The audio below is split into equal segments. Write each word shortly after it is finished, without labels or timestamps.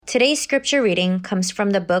Today's scripture reading comes from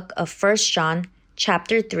the book of 1 John,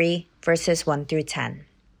 chapter 3, verses 1 through 10.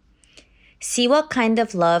 See what kind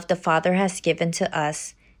of love the Father has given to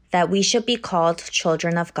us, that we should be called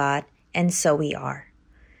children of God, and so we are.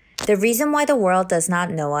 The reason why the world does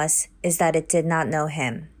not know us is that it did not know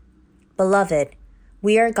him. Beloved,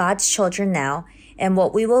 we are God's children now, and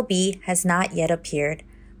what we will be has not yet appeared,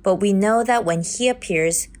 but we know that when he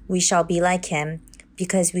appears, we shall be like him,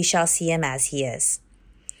 because we shall see him as he is.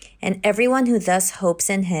 And everyone who thus hopes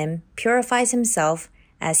in him purifies himself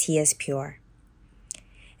as he is pure.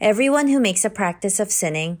 Everyone who makes a practice of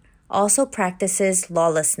sinning also practices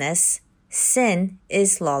lawlessness. Sin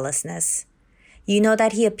is lawlessness. You know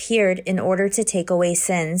that he appeared in order to take away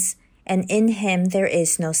sins, and in him there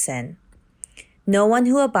is no sin. No one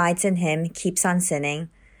who abides in him keeps on sinning.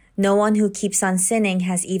 No one who keeps on sinning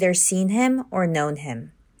has either seen him or known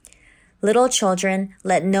him. Little children,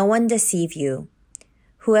 let no one deceive you.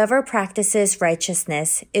 Whoever practices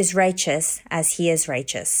righteousness is righteous as he is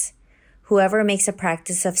righteous. Whoever makes a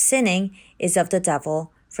practice of sinning is of the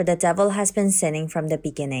devil, for the devil has been sinning from the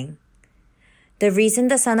beginning. The reason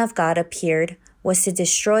the Son of God appeared was to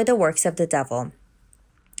destroy the works of the devil.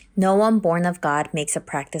 No one born of God makes a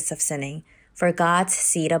practice of sinning, for God's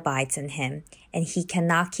seed abides in him, and he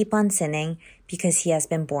cannot keep on sinning because he has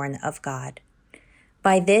been born of God.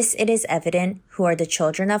 By this it is evident who are the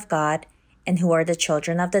children of God and who are the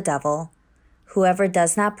children of the devil. Whoever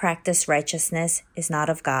does not practice righteousness is not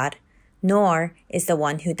of God, nor is the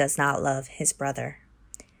one who does not love his brother.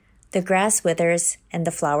 The grass withers and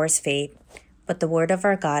the flowers fade, but the word of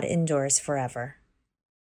our God endures forever.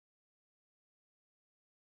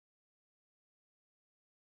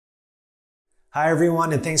 Hi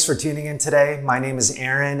everyone, and thanks for tuning in today. My name is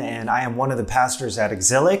Aaron, and I am one of the pastors at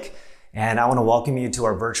Exilic, and I want to welcome you to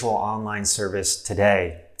our virtual online service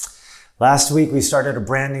today. Last week, we started a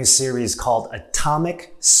brand new series called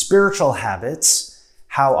Atomic Spiritual Habits,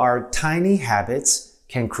 how our tiny habits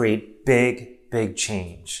can create big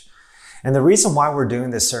change. And the reason why we're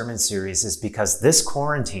doing this sermon series is because this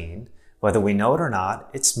quarantine, whether we know it or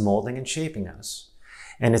not, it's molding and shaping us.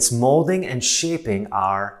 And it's molding and shaping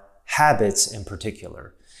our habits in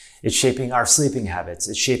particular. It's shaping our sleeping habits.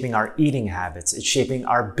 It's shaping our eating habits. It's shaping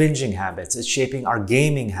our binging habits. It's shaping our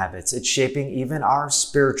gaming habits. It's shaping even our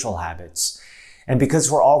spiritual habits. And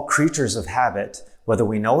because we're all creatures of habit, whether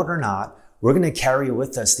we know it or not, we're going to carry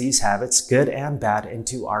with us these habits, good and bad,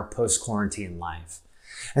 into our post-quarantine life.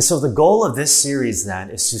 And so the goal of this series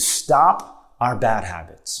then is to stop our bad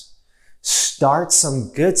habits, start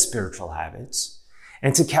some good spiritual habits,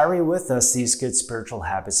 and to carry with us these good spiritual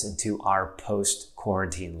habits into our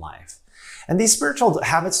post-quarantine life. And these spiritual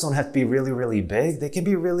habits don't have to be really big. They can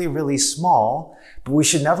be really small, but we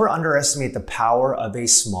should never underestimate the power of a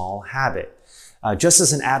small habit. Just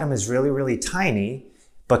as an atom is really tiny,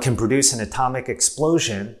 but can produce an atomic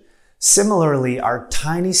explosion, similarly, our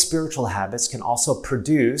tiny spiritual habits can also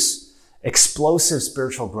produce explosive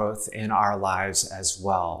spiritual growth in our lives as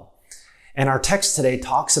well. And our text today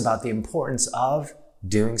talks about the importance of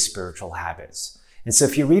doing spiritual habits. And so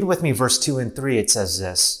if you read with me verse 2 and 3, it says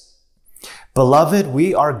this: Beloved,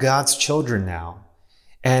 we are God's children now,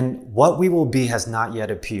 and what we will be has not yet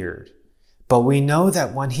appeared. But we know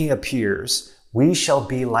that when he appears, we shall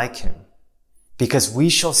be like him, because we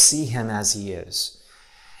shall see him as he is.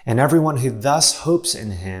 And everyone who thus hopes in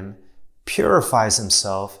him purifies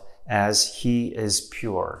himself as he is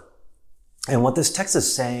pure. And what this text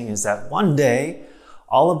is saying is that one day,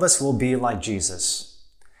 all of us will be like Jesus.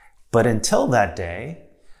 But until that day,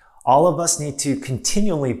 all of us need to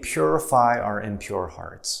continually purify our impure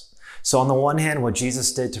hearts. So on the one hand, what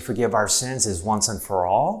Jesus did to forgive our sins is once and for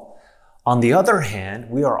all. On the other hand,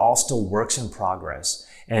 we are all still works in progress,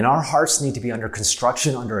 and our hearts need to be under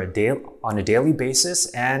construction on a daily basis,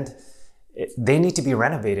 and they need to be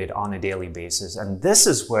renovated on a daily basis. And this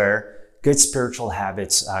is where good spiritual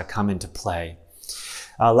habits come into play.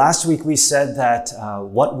 Last week we said that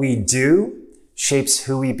what we do shapes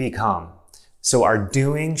who we become. So our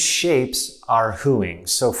doing shapes our whoing.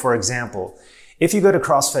 So for example, if you go to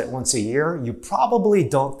CrossFit once a year, you probably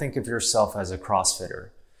don't think of yourself as a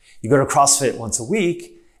CrossFitter. You go to CrossFit once a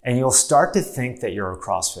week, and you'll start to think that you're a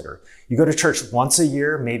CrossFitter. You go to church once a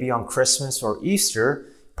year, maybe on Christmas or Easter,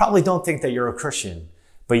 probably don't think that you're a Christian.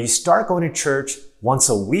 But you start going to church once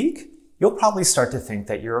a week, you'll probably start to think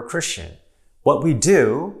that you're a Christian. What we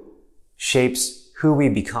do shapes who we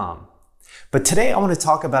become. But today I want to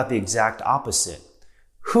talk about the exact opposite.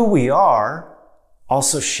 Who we are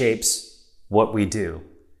also shapes what we do.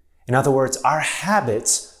 In other words, our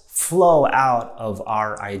habits flow out of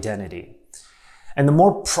our identity. And the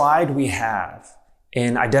more pride we have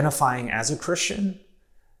in identifying as a Christian,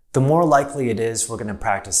 the more likely it is we're going to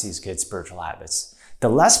practice these good spiritual habits. The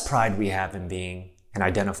less pride we have in being and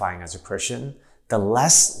identifying as a Christian, the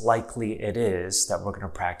less likely it is that we're going to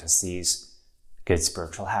practice these good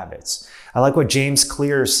spiritual habits. I like what James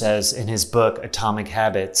Clear says in his book, Atomic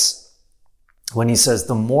Habits, when he says,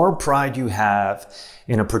 the more pride you have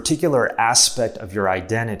in a particular aspect of your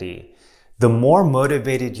identity, the more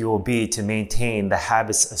motivated you will be to maintain the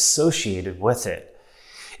habits associated with it.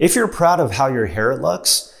 If you're proud of how your hair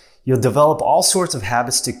looks, you'll develop all sorts of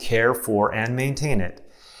habits to care for and maintain it.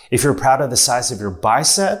 If you're proud of the size of your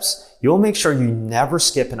biceps, you'll make sure you never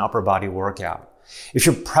skip an upper body workout. If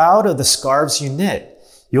you're proud of the scarves you knit,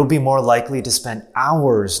 you'll be more likely to spend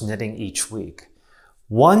hours knitting each week.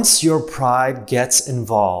 Once your pride gets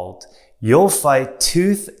involved, you'll fight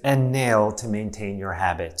tooth and nail to maintain your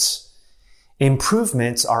habits.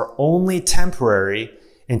 Improvements are only temporary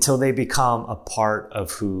until they become a part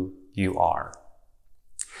of who you are.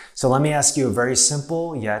 So let me ask you a very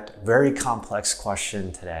simple yet very complex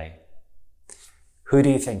question today. Who do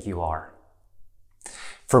you think you are?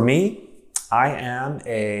 For me, I am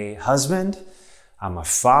a husband, I'm a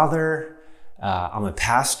father, I'm a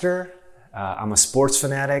pastor, I'm a sports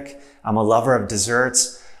fanatic, I'm a lover of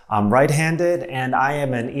desserts, I'm right-handed, and I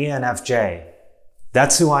am an ENFJ.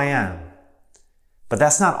 That's who I am. But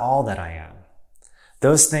that's not all that I am.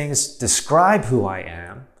 Those things describe who I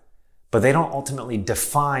am, but they don't ultimately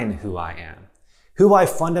define who I am. Who I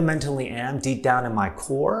fundamentally am deep down in my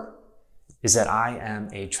core is that I am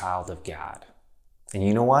a child of God. And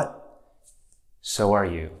you know what? So are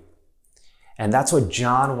you. And that's what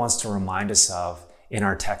John wants to remind us of in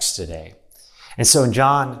our text today. And so in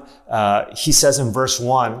John, he says in verse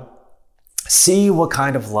 1, see what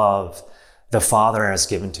kind of love the Father has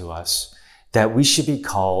given to us, that we should be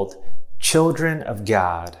called children of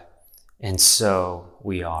God, and so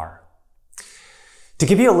we are. To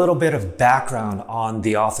give you a little bit of background on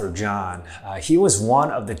the author John, he was one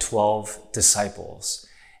of the 12 disciples.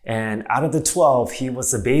 And out of the 12, he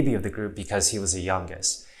was the baby of the group because he was the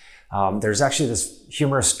youngest. There's actually this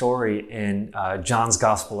humorous story in John's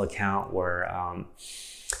gospel account where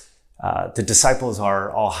the disciples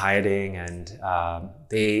are all hiding, and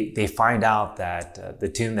they find out that the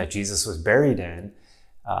tomb that Jesus was buried in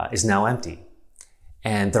is now empty.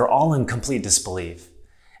 And they're all in complete disbelief.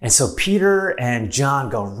 And so Peter and John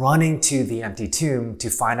go running to the empty tomb to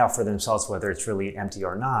find out for themselves whether it's really empty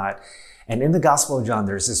or not. And in the Gospel of John,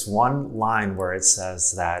 there's this one line where it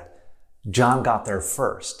says that John got there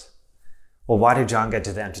first. Well, why did John get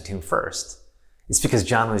to the empty tomb first? It's because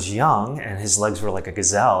John was young and his legs were like a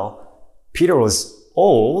gazelle. Peter was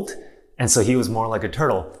old, and so he was more like a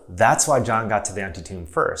turtle. That's why John got to the empty tomb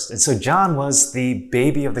first. And so John was the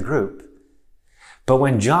baby of the group. But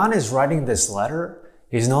when John is writing this letter,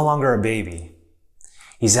 he's no longer a baby.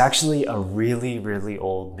 He's actually a really, really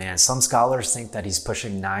old man. Some scholars think that he's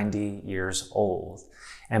pushing 90 years old.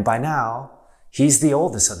 And by now, he's the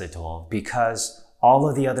oldest of the 12 because all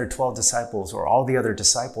of the other 12 disciples or all the other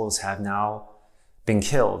disciples have now been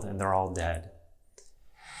killed and they're all dead.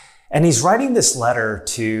 And he's writing this letter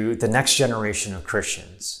to the next generation of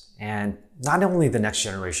Christians. And not only the next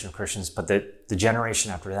generation of Christians, but the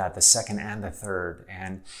generation after that, the second and the third.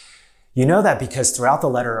 And you know that because throughout the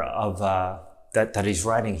letter of that he's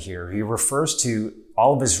writing here, he refers to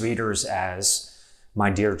all of his readers as my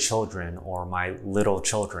dear children or my little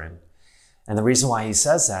children. And the reason why he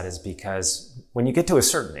says that is because when you get to a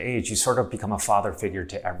certain age, you sort of become a father figure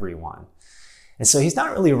to everyone. And so he's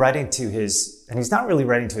not really writing to his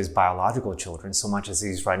biological children so much as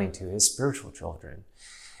he's writing to his spiritual children.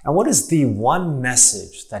 And what is the one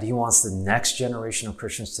message that he wants the next generation of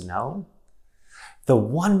Christians to know? The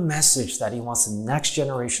one message that he wants the next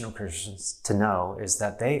generation of Christians to know is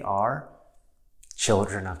that they are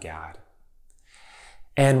children of God.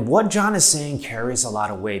 And what John is saying carries a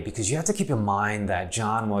lot of weight because you have to keep in mind that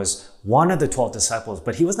John was one of the 12 disciples,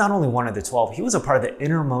 but he was not only one of the 12, he was a part of the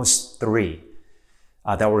innermost three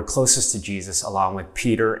that were closest to Jesus, along with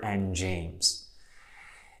Peter and James.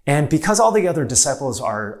 And because all the other disciples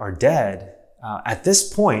are dead, at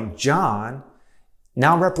this point, John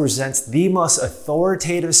now represents the most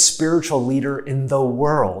authoritative spiritual leader in the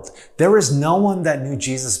world. There is no one that knew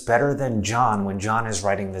Jesus better than John when John is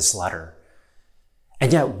writing this letter.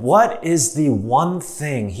 And yet, what is the one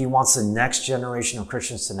thing he wants the next generation of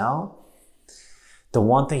Christians to know? The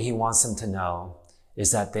one thing he wants them to know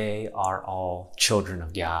is that they are all children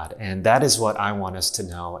of God. And that is what I want us to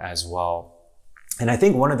know as well. And I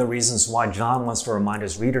think one of the reasons why John wants to remind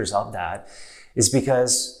his readers of that is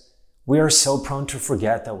because we are so prone to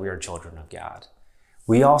forget that we are children of God.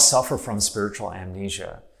 We all suffer from spiritual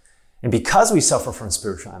amnesia. And because we suffer from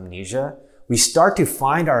spiritual amnesia, we start to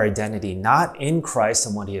find our identity not in Christ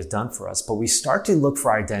and what he has done for us, but we start to look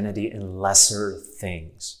for identity in lesser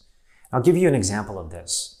things. I'll give you an example of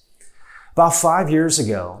this. About 5 years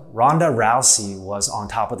ago, Ronda Rousey was on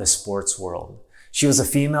top of the sports world. She was a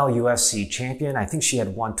female UFC champion. I think she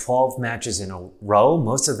had won 12 matches in a row.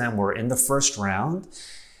 Most of them were in the first round.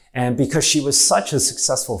 And because she was such a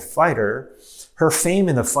successful fighter, her fame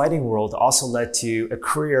in the fighting world also led to a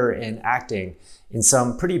career in acting in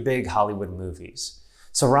some pretty big Hollywood movies.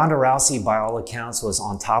 So Ronda Rousey, by all accounts, was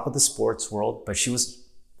on top of the sports world, but she was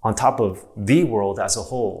on top of the world as a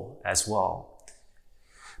whole as well.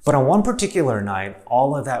 But on one particular night,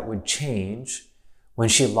 all of that would change when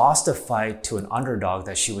she lost a fight to an underdog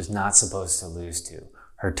that she was not supposed to lose to.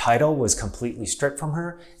 Her title was completely stripped from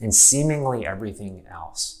her and seemingly everything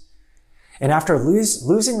else. And after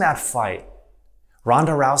losing that fight,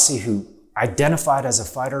 Ronda Rousey, who identified as a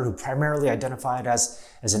fighter, who primarily identified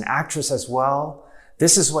as an actress as well,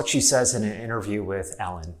 this is what she says in an interview with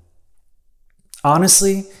Ellen.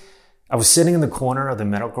 Honestly, I was sitting in the corner of the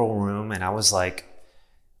medical room and I was like,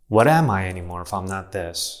 what am I anymore if I'm not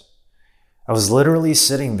this? I was literally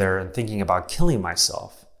sitting there and thinking about killing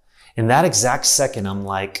myself. In that exact second, I'm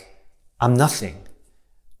like, I'm nothing.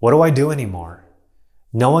 What do I do anymore?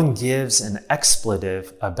 No one gives an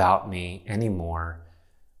expletive about me anymore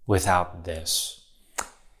without this.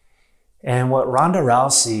 And what Ronda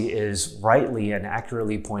Rousey is rightly and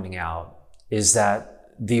accurately pointing out is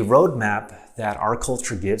that the roadmap that our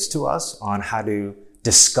culture gives to us on how to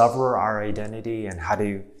discover our identity and how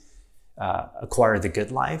to acquire the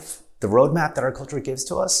good life, the roadmap that our culture gives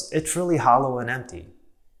to us, it's really hollow and empty.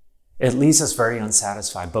 It leaves us very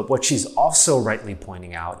unsatisfied. But what she's also rightly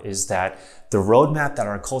pointing out is that the roadmap that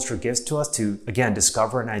our culture gives to us to, again,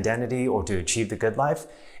 discover an identity or to achieve the good life,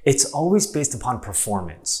 it's always based upon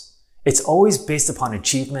performance. It's always based upon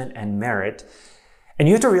achievement and merit. And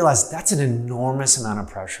you have to realize that's an enormous amount of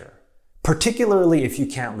pressure, particularly if you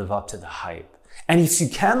can't live up to the hype. And if you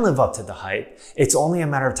can live up to the hype, it's only a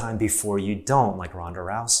matter of time before you don't, like Ronda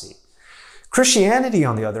Rousey. Christianity,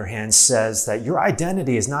 on the other hand, says that your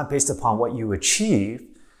identity is not based upon what you achieve.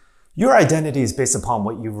 Your identity is based upon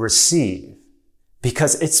what you receive,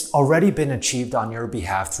 because it's already been achieved on your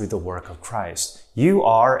behalf through the work of Christ. You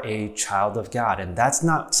are a child of God, and that's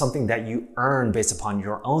not something that you earn based upon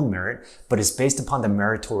your own merit, but it's based upon the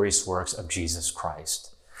meritorious works of Jesus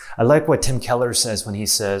Christ. I like what Tim Keller says when he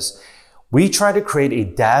says, we try to create a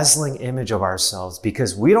dazzling image of ourselves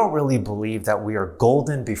because we don't really believe that we are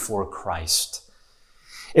golden before Christ.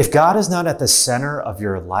 If God is not at the center of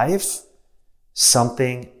your life,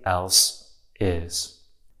 something else is.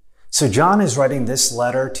 So John is writing this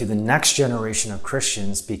letter to the next generation of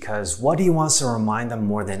Christians because what he wants to remind them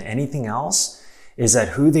more than anything else is that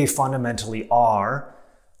who they fundamentally are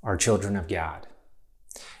children of God.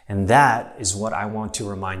 And that is what I want to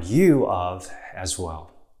remind you of as well.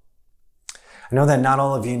 I know that not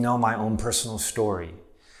all of you know my own personal story,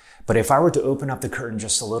 but if I were to open up the curtain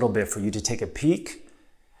just a little bit for you to take a peek,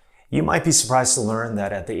 you might be surprised to learn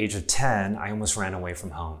that at the age of 10, I almost ran away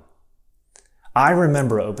from home. I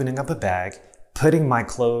remember opening up a bag, putting my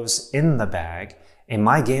clothes in the bag, and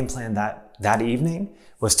my game plan that evening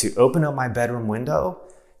was to open up my bedroom window,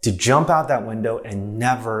 to jump out that window and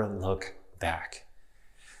never look back.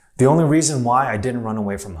 The only reason why I didn't run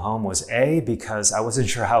away from home was A, because I wasn't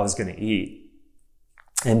sure how I was going to eat,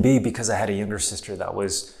 and B, because I had a younger sister that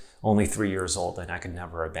was only 3 years old and I could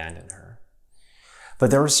never abandon her.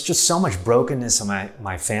 But there was just so much brokenness in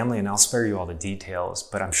my family, and I'll spare you all the details,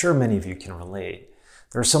 but I'm sure many of you can relate.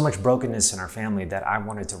 There's so much brokenness in our family that I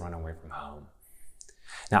wanted to run away from home.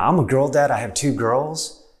 Now, I'm a girl dad. I have 2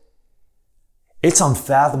 girls. It's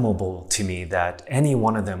unfathomable to me that any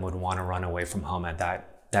one of them would want to run away from home at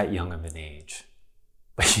that young of an age.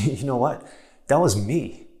 But you know what? That was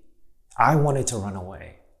me. I wanted to run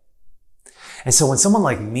away. And so when someone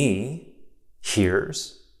like me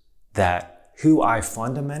hears that who I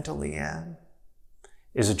fundamentally am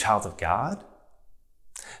is a child of God,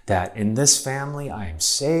 that in this family I am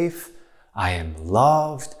safe, I am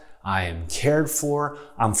loved, I am cared for,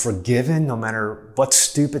 I'm forgiven no matter what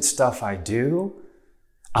stupid stuff I do,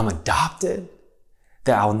 I'm adopted,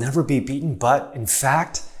 that I'll never be beaten, but in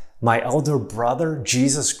fact, my elder brother,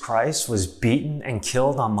 Jesus Christ, was beaten and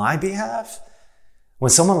killed on my behalf.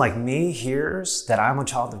 When someone like me hears that I'm a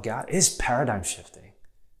child of God, it's paradigm shifting.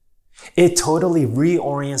 It totally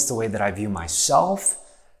reorients the way that I view myself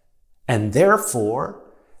and therefore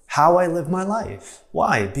how I live my life.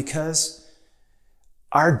 Why? Because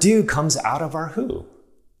our do comes out of our who.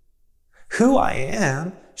 Who I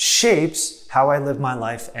am shapes how I live my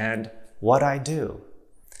life and what I do.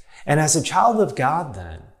 And as a child of God,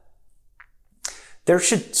 then, there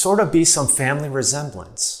should sort of be some family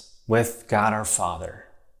resemblance with God our Father.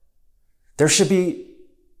 There should be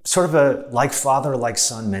sort of a like father, like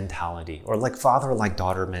son mentality, or like father, like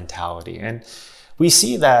daughter mentality. And we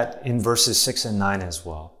see that in verses 6 and 9 as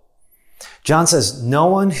well. John says, no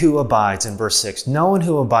one who abides, in verse 6, no one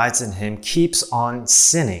who abides in him keeps on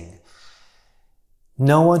sinning.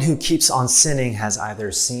 No one who keeps on sinning has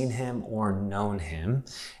either seen him or known him.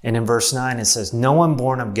 And in verse 9, it says, no one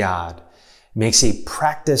born of God makes a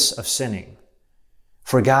practice of sinning,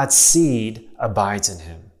 for God's seed abides in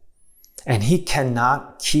him. And he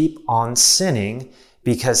cannot keep on sinning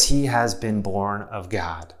because he has been born of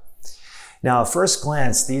God. Now, at first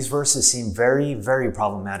glance, these verses seem very, very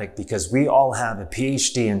problematic because we all have a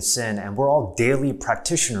PhD in sin and we're all daily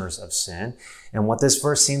practitioners of sin. And what this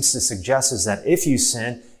verse seems to suggest is that if you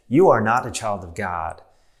sin, you are not a child of God.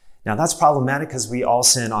 Now, that's problematic because we all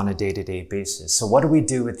sin on a day-to-day basis. So what do we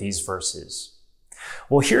do with these verses?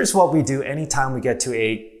 Well, here's what we do anytime we get to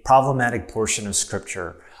a problematic portion of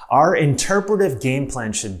Scripture. Our interpretive game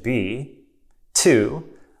plan should be to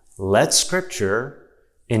let Scripture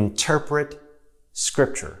interpret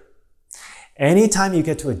Scripture. Anytime you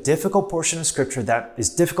get to a difficult portion of Scripture that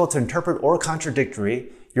is difficult to interpret or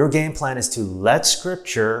contradictory, your game plan is to let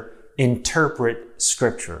Scripture interpret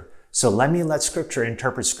Scripture. So let me let Scripture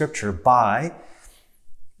interpret Scripture by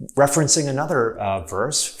referencing another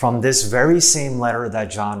verse from this very same letter that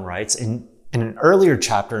John writes in an earlier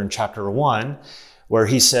chapter, in chapter 1, where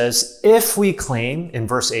he says, if we claim, in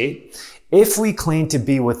verse 8, if we claim to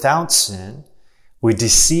be without sin, we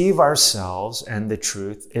deceive ourselves and the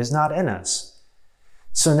truth is not in us.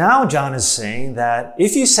 So now John is saying that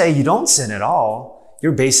if you say you don't sin at all,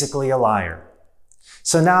 you're basically a liar.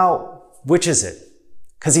 So now, which is it?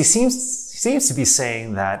 Because he seems to be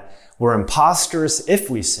saying that we're imposters if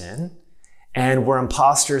we sin, and we're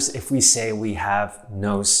imposters if we say we have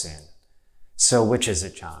no sin. So which is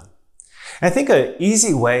it, John? I think an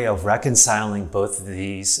easy way of reconciling both of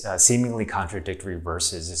these seemingly contradictory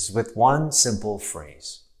verses is with one simple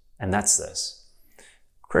phrase, and that's this.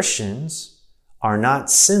 Christians are not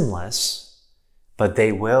sinless, but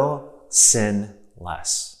they will sin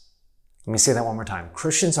less. Let me say that one more time.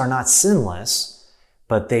 Christians are not sinless,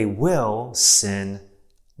 but they will sin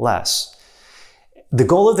less. The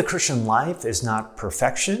goal of the Christian life is not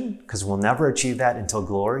perfection, because we'll never achieve that until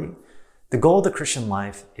glory. The goal of the Christian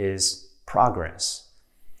life is progress.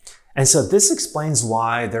 And so this explains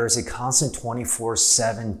why there is a constant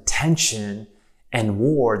 24/7 tension and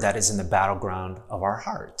war that is in the battleground of our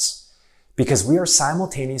hearts, because we are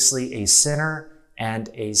simultaneously a sinner and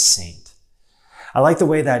a saint. I like the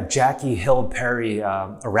way that Jackie Hill Perry,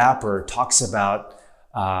 a rapper, talks about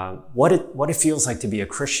what it feels like to be a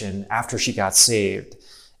Christian after she got saved.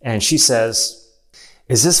 And she says,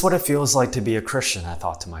 "Is this what it feels like to be a Christian?" I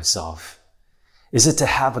thought to myself. Is it to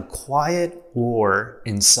have a quiet war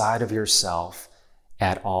inside of yourself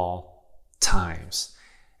at all times?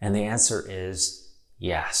 And the answer is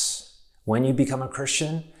yes. When you become a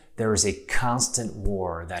Christian, there is a constant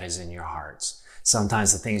war that is in your hearts.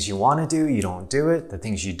 Sometimes the things you want to do, you don't do it. The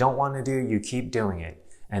things you don't want to do, you keep doing it.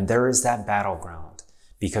 And there is that battleground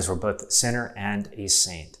because we're both a sinner and a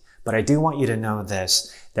saint. But I do want you to know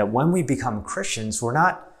this, that when we become Christians, we're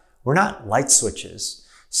not light switches.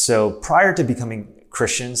 So prior to becoming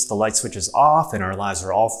Christians, the light switch is off and our lives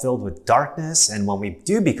are all filled with darkness. And when we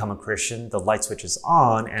do become a Christian, the light switch is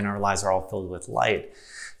on and our lives are all filled with light.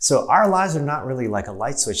 So our lives are not really like a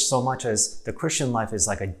light switch so much as the Christian life is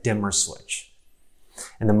like a dimmer switch.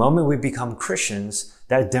 And the moment we become Christians,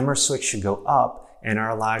 that dimmer switch should go up and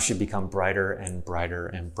our lives should become brighter and brighter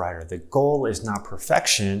and brighter. The goal is not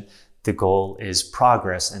perfection. The goal is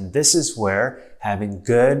progress. And this is where having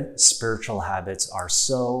good spiritual habits are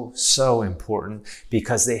so, so important,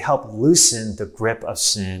 because they help loosen the grip of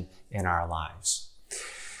sin in our lives.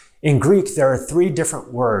 In Greek, there are 3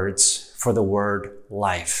 different words for the word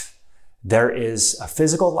life. There is a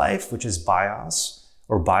physical life, which is bios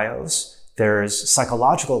or bios. There is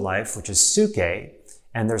psychological life, which is psyche.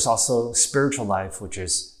 And there's also spiritual life, which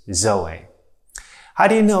is zoe. How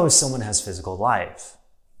do you know if someone has physical life?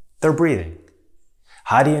 They're breathing.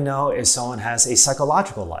 How do you know if someone has a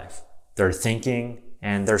psychological life? They're thinking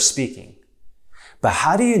and they're speaking. But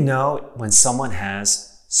how do you know when someone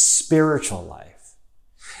has spiritual life?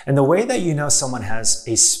 And the way that you know someone has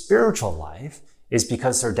a spiritual life is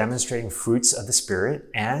because they're demonstrating fruits of the Spirit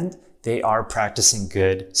and they are practicing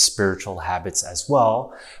good spiritual habits as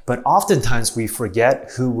well. But oftentimes we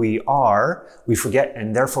forget who we are,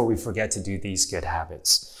 and therefore we forget to do these good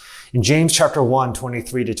habits. In James chapter 1,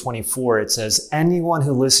 23 to 24, it says, anyone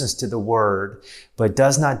who listens to the word but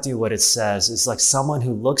does not do what it says is like someone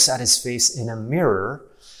who looks at his face in a mirror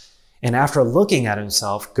and after looking at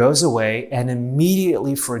himself goes away and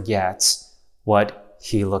immediately forgets what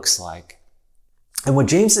he looks like. And what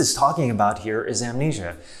James is talking about here is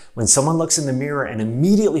amnesia. When someone looks in the mirror and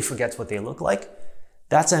immediately forgets what they look like,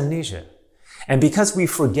 that's amnesia. And because we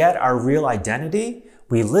forget our real identity,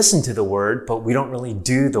 we listen to the word, but we don't really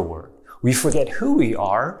do the word. We forget who we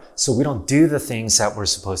are, so we don't do the things that we're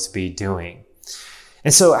supposed to be doing.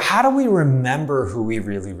 And so how do we remember who we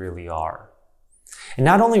really, really are? And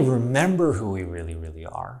not only remember who we really, really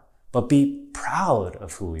are, but be proud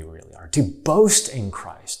of who we really are, to boast in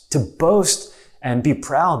Christ, to boast and be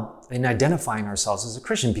proud in identifying ourselves as a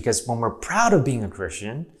Christian. Because when we're proud of being a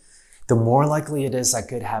Christian, the more likely it is that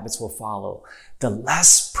good habits will follow. The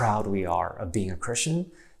less proud we are of being a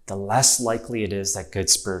Christian, the less likely it is that good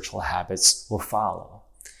spiritual habits will follow.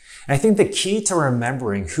 And I think the key to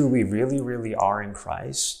remembering who we really, really are in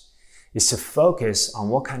Christ is to focus on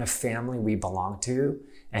what kind of family we belong to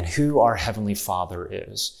and who our Heavenly Father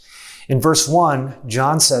is. In verse 1,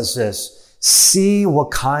 John says this, see what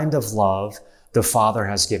kind of love the Father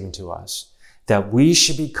has given to us, that we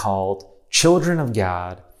should be called children of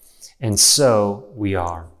God, and so we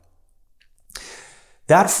are.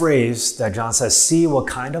 That phrase that John says, see what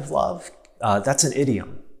kind of love, that's an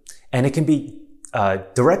idiom. And it can be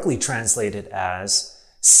directly translated as,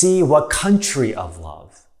 see what country of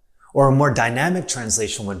love. Or a more dynamic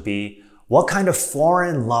translation would be, what kind of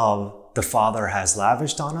foreign love the Father has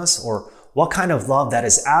lavished on us, or what kind of love that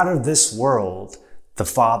is out of this world the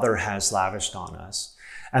Father has lavished on us.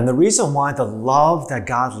 And the reason why the love that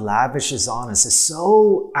God lavishes on us is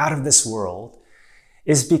so out of this world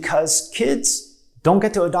is because kids don't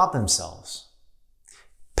get to adopt themselves.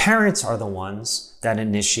 Parents are the ones that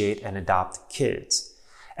initiate and adopt kids.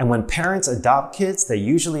 And when parents adopt kids, they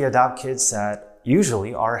usually adopt kids that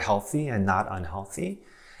usually are healthy and not unhealthy.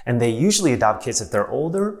 And they usually adopt kids if they're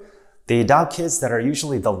older. They adopt kids that are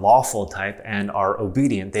usually the lawful type and are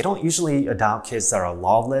obedient. They don't usually adopt kids that are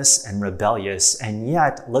lawless and rebellious. And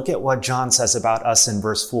yet, look at what John says about us in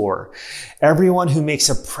verse 4. Everyone who makes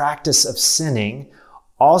a practice of sinning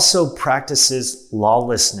also practices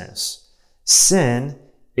lawlessness. Sin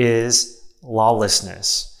is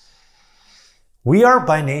lawlessness. We are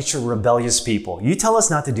by nature rebellious people. You tell us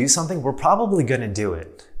not to do something, we're probably going to do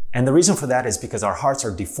it. And the reason for that is because our hearts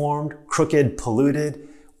are deformed, crooked, polluted,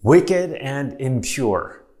 wicked, and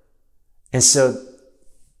impure. And so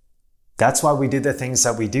that's why we do the things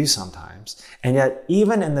that we do sometimes. And yet,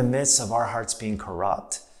 even in the midst of our hearts being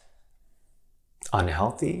corrupt,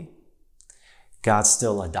 unhealthy, God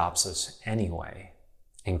still adopts us anyway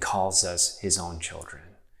and calls us his own children.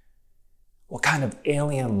 What kind of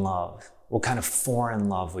alien love, what kind of foreign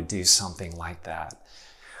love would do something like that?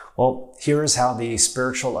 Well, here's how the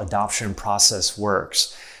spiritual adoption process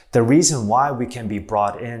works. The reason why we can be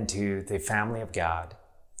brought into the family of God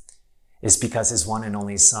is because his one and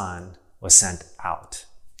only Son was sent out.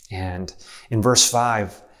 And in verse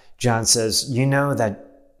 5, John says, you know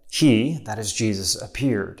that he, that is Jesus,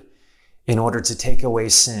 appeared in order to take away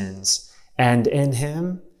sins, and in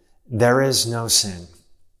him there is no sin.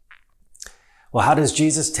 Well, how does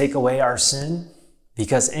Jesus take away our sin?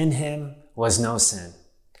 Because in him was no sin.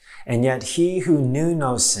 And yet he who knew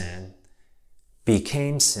no sin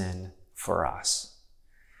became sin for us.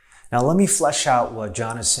 Now let me flesh out what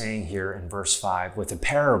John is saying here in verse 5 with a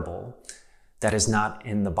parable that is not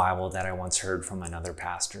in the Bible that I once heard from another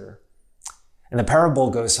pastor. And the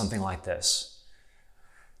parable goes something like this.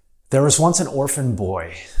 There was once an orphan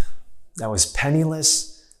boy that was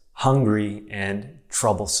penniless, hungry, and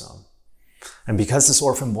troublesome. And because this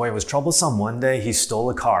orphan boy was troublesome, one day he stole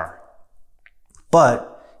a car.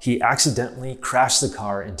 But he accidentally crashed the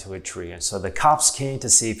car into a tree. And so the cops came to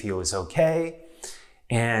see if he was okay.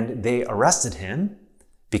 And they arrested him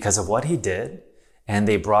because of what he did. And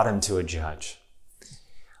they brought him to a judge.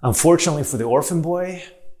 Unfortunately for the orphan boy,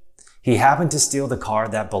 he happened to steal the car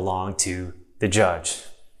that belonged to the judge.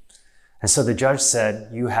 And so the judge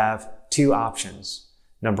said, you have two options.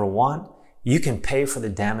 Number one, you can pay for the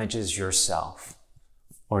damages yourself.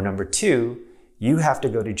 Or number two, you have to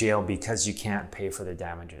go to jail because you can't pay for the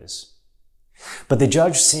damages. But the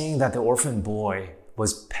judge, seeing that the orphan boy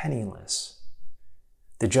was penniless,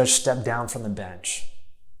 the judge stepped down from the bench,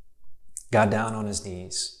 got down on his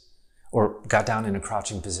knees, or got down in a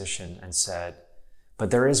crouching position and said,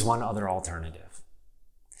 but there is one other alternative.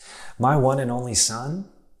 my one and only son,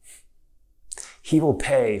 he will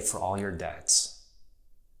pay for all your debts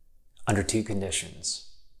under 2 conditions.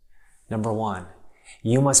 Number 1,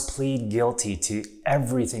 you must plead guilty to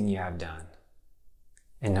everything you have done.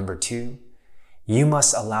 And number 2, you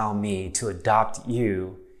must allow me to adopt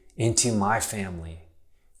you into my family,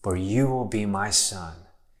 where you will be my son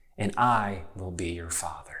and I will be your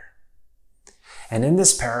father. And in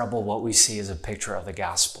this parable, what we see is a picture of the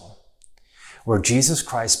gospel, where Jesus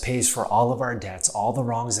Christ pays for all of our debts, all the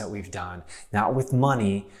wrongs that we've done, not with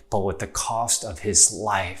money, but with the cost of his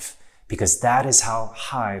life, because that is how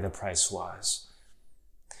high the price was.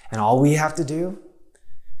 And all we have to do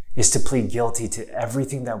is to plead guilty to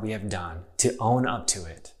everything that we have done, to own up to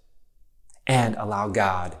it, and allow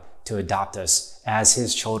God to adopt us as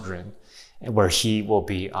his children, where he will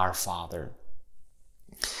be our father.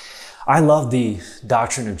 I love the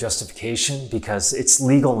doctrine of justification because it's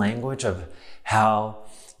legal language of how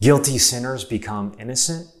guilty sinners become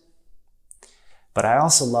innocent. But I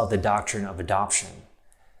also love the doctrine of adoption.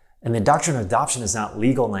 And the doctrine of adoption is not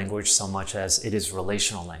legal language so much as it is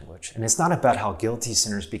relational language. And it's not about how guilty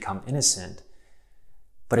sinners become innocent,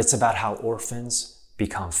 but it's about how orphans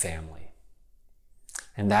become family.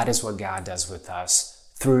 And that is what God does with us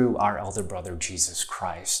through our elder brother, Jesus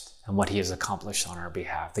Christ, and what he has accomplished on our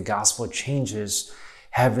behalf. The gospel changes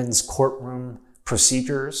heaven's courtroom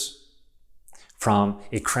procedures from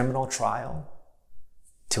a criminal trial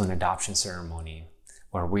to an adoption ceremony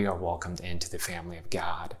where we are welcomed into the family of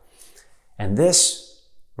God. And this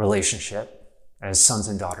relationship as sons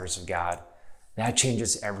and daughters of God, that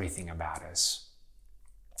changes everything about us.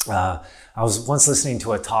 I was once listening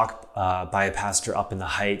to a talk by a pastor up in the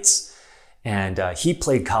Heights, and he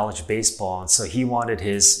played college baseball, and so he wanted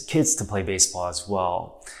his kids to play baseball as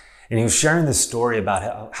well. And he was sharing this story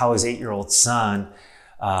about how his 8-year-old son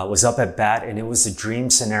was up at bat, and it was a dream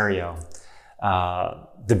scenario.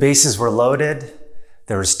 The bases were loaded,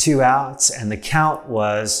 there was 2 outs, and the count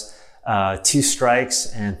was 2 strikes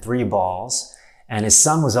and 3 balls, and his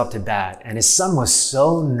son was up to bat, and his son was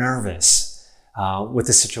so nervous with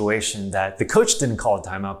the situation that the coach didn't call a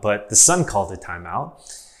timeout, but the son called a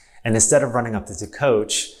timeout. And instead of running up to the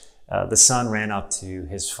coach, the son ran up to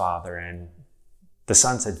his father, and the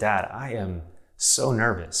son said, "Dad, I am so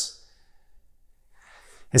nervous."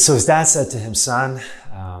 And so his dad said to him, "Son,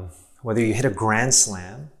 whether you hit a grand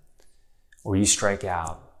slam or you strike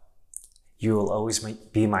out, you will always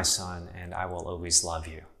be my son, and I will always love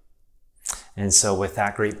you." And so with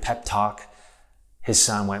that great pep talk, his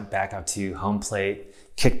son went back up to home plate,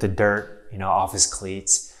 kicked the dirt, off his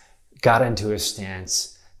cleats, got into his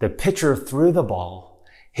stance. The pitcher threw the ball.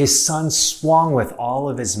 His son swung with all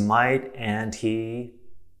of his might, and he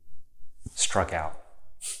struck out.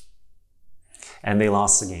 And they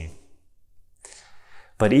lost the game.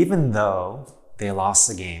 But even though they lost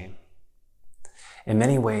the game, in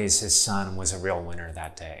many ways, his son was a real winner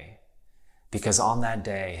that day. Because on that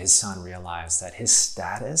day, his son realized that his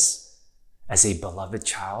status as a beloved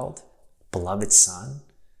child, beloved son,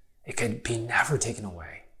 it could be never taken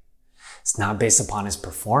away. It's not based upon his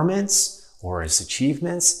performance or his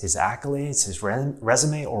achievements, his accolades, his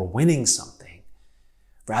resume, or winning something.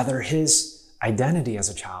 Rather, his identity as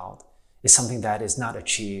a child is something that is not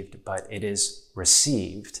achieved, but it is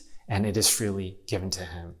received, and it is freely given to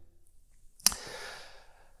him.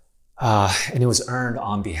 And it was earned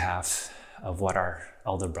on behalf of what our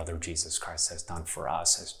elder brother Jesus Christ has done for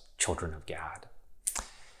us as children of God.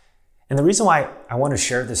 And the reason why I want to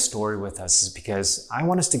share this story with us is because I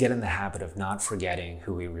want us to get in the habit of not forgetting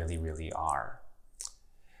who we really, really are.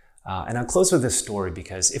 And I'll close with this story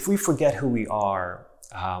because if we forget who we are,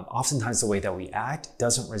 oftentimes the way that we act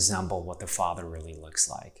doesn't resemble what the Father really looks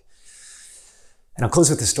like. And I'll close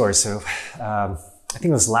with this story. So I think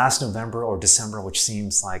it was last November or December, which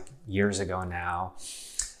seems like years ago now.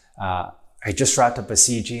 I just wrapped up a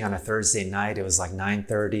CG on a Thursday night. It was like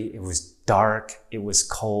 9:30. It was dark. It was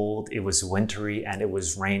cold. It was wintry, and it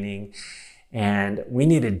was raining. And we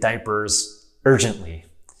needed diapers urgently.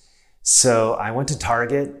 So I went to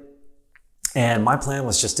Target, and my plan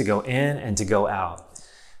was just to go in and to go out.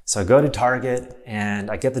 So I go to Target, and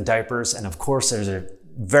I get the diapers. And of course, there's a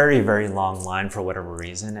very, very long line for whatever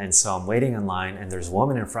reason. And so I'm waiting in line, and there's a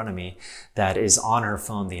woman in front of me that is on her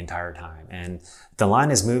phone the entire time. And the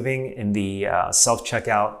line is moving in the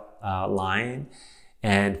self-checkout line.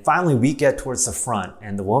 And finally, we get towards the front,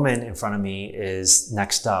 and the woman in front of me is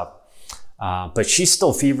next up. But she's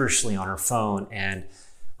still feverishly on her phone, and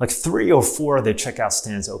like 3 or 4 of the checkout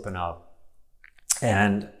stands open up.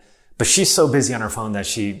 But she's so busy on her phone that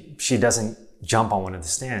she doesn't jump on one of the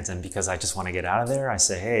stands. And because I just want to get out of there, I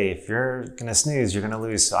say, hey, if you're going to snooze, you're going to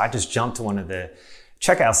lose. So I just jump to one of the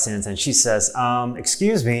checkout stands and she says,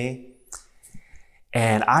 excuse me.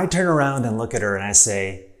 And I turn around and look at her and I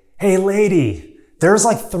say, hey, lady, there's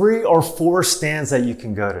like 3 or 4 stands that you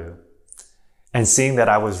can go to. And seeing that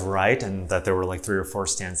I was right and that there were like 3 or 4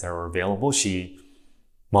 stands that were available, she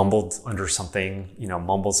mumbled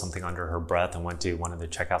something under her breath and went to one of the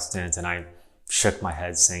checkout stands. And I shook my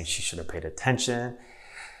head saying she should have paid attention.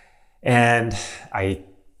 And I,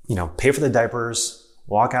 pay for the diapers,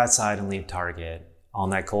 walk outside and leave Target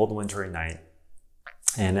on that cold wintry night.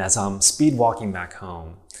 And as I'm speed walking back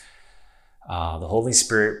home, the Holy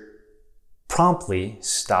Spirit promptly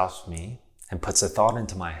stops me and puts a thought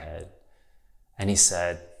into my head. And he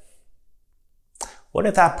said, what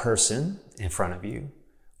if that person in front of you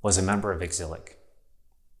was a member of Exilic?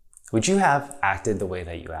 Would you have acted the way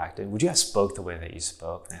that you acted? Would you have spoke the way that you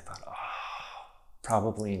spoke? And I thought,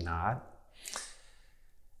 probably not.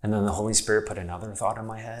 And then the Holy Spirit put another thought in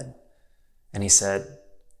my head. And he said,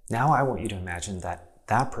 now I want you to imagine that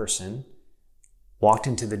that person walked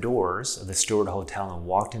into the doors of the Stewart Hotel and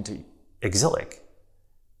walked into Exilic.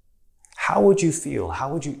 How would you feel?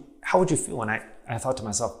 How would you feel? And I thought to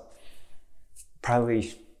myself,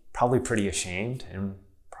 probably pretty ashamed and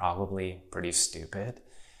probably pretty stupid.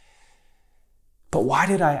 But why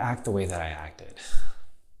did I act the way that I acted?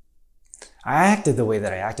 I acted the way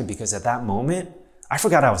that I acted because at that moment, I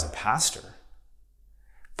forgot I was a pastor.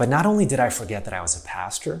 But not only did I forget that I was a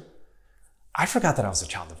pastor, I forgot that I was a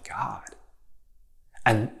child of God.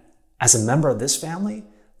 And as a member of this family,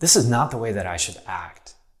 this is not the way that I should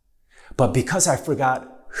act. But because I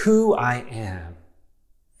forgot who I am,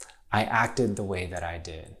 I acted the way that I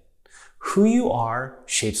did. Who you are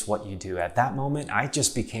shapes what you do. At that moment, I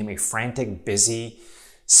just became a frantic, busy,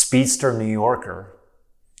 speedster New Yorker.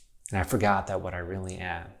 And I forgot that what I really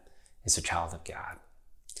am is a child of God.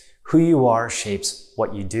 Who you are shapes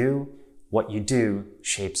what you do. What you do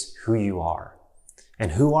shapes who you are.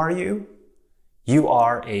 And who are you? You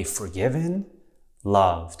are a forgiven,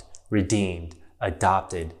 loved, redeemed,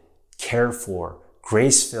 adopted, cared for,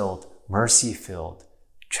 grace-filled, mercy-filled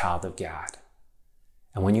child of God.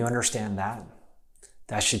 And when you understand that,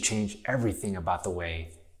 that should change everything about the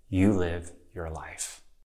way you live your life.